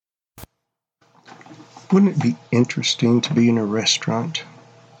Wouldn't it be interesting to be in a restaurant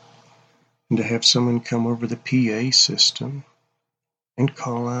and to have someone come over the PA system and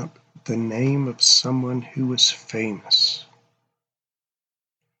call out the name of someone who was famous?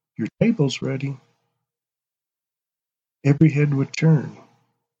 Your table's ready. Every head would turn,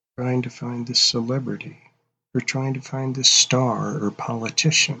 trying to find this celebrity or trying to find this star or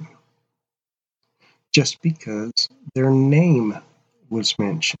politician, just because their name was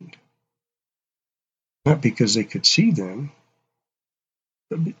mentioned. Not because they could see them,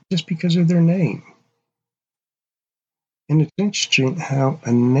 but just because of their name. And it's interesting how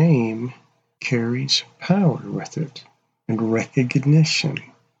a name carries power with it and recognition.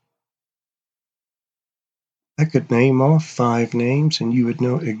 I could name off 5 names and you would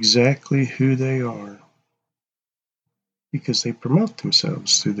know exactly who they are because they promote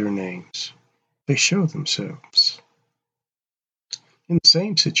themselves through their names. They show themselves. In the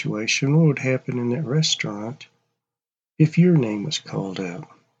same situation, what would happen in that restaurant if your name was called out?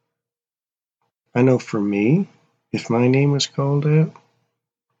 I know for me, if my name was called out,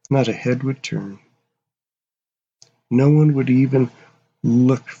 not a head would turn. No one would even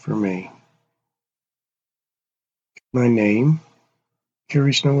look for me. My name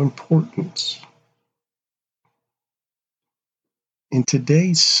carries no importance. In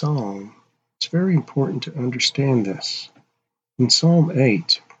today's psalm, it's very important to understand this. In Psalm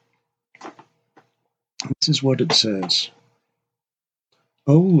 8, this is what it says.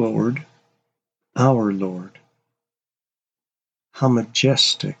 O Lord, our Lord, how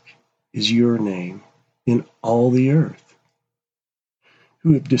majestic is your name in all the earth,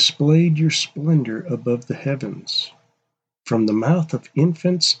 who have displayed your splendor above the heavens. From the mouth of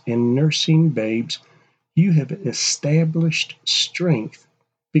infants and nursing babes, you have established strength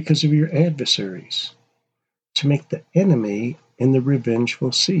because of your adversaries, to make the enemy and the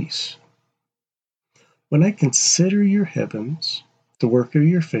revengeful cease. When I consider your heavens, the work of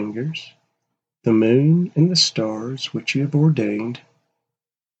your fingers, the moon and the stars which you have ordained,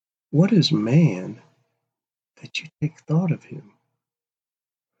 what is man that you take thought of him,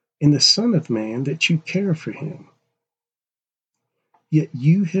 and the Son of Man that you care for him? Yet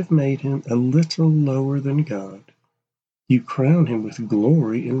you have made him a little lower than God. You crown him with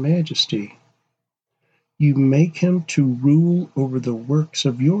glory and majesty. You make him to rule over the works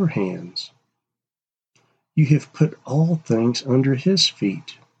of your hands. You have put all things under his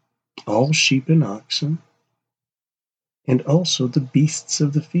feet, all sheep and oxen, and also the beasts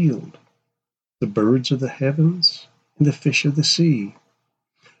of the field, the birds of the heavens, and the fish of the sea,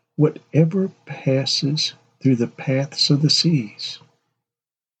 whatever passes through the paths of the seas.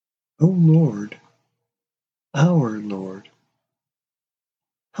 O Lord, our Lord,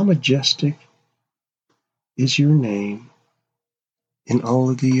 how majestic is your name in all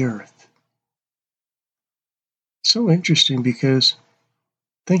of the earth. So interesting, because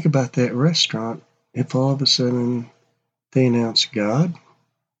think about that restaurant. If all of a sudden they announce, God,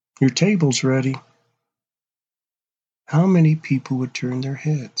 your table's ready, how many people would turn their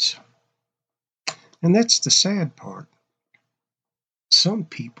heads? And that's the sad part. Some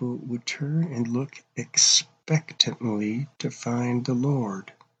people would turn and look expectantly to find the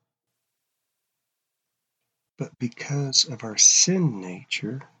Lord. But because of our sin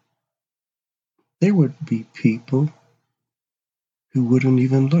nature, there would be people who wouldn't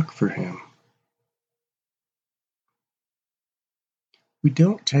even look for him. We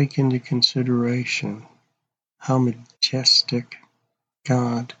don't take into consideration how majestic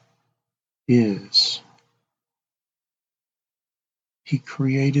God is. He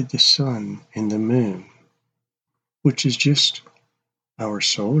created the sun and the moon, which is just our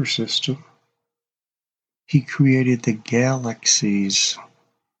solar system. He created the galaxies,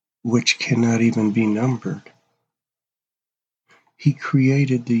 which cannot even be numbered. He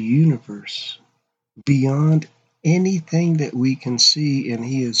created the universe beyond anything that we can see, and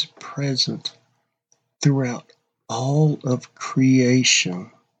he is present throughout all of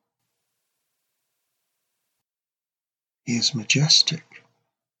creation. He is majestic.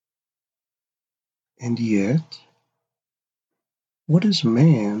 And yet, what is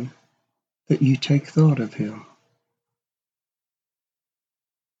man that you take thought of him?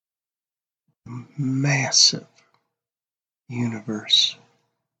 A massive universe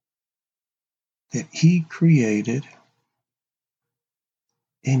that he created,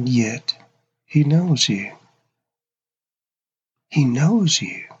 and yet he knows you. He knows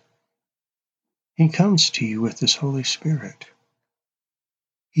you. He comes to you with his Holy Spirit.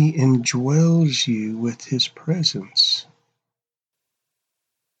 He indwells you with his presence.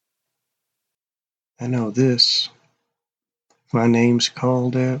 I know this. My name's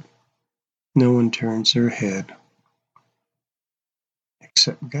called out. No one turns their head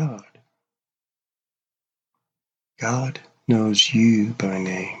except God. God knows you by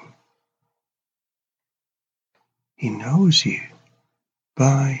name. He knows you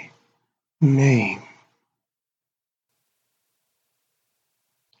by name.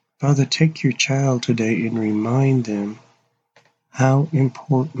 Father, take your child today and remind them how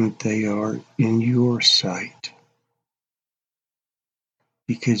important they are in your sight,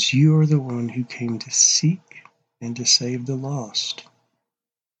 because you are the one who came to seek and to save the lost.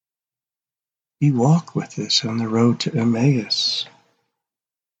 You walk with us on the road to Emmaus.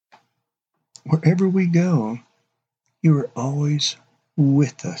 Wherever we go, you are always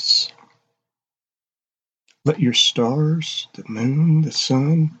with us. Let your stars, the moon, the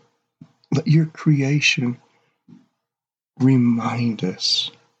sun, let your creation remind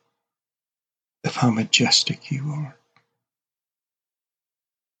us of how majestic you are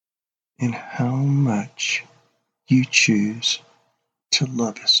and how much you choose to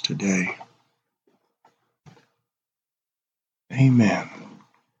love us today. Amen.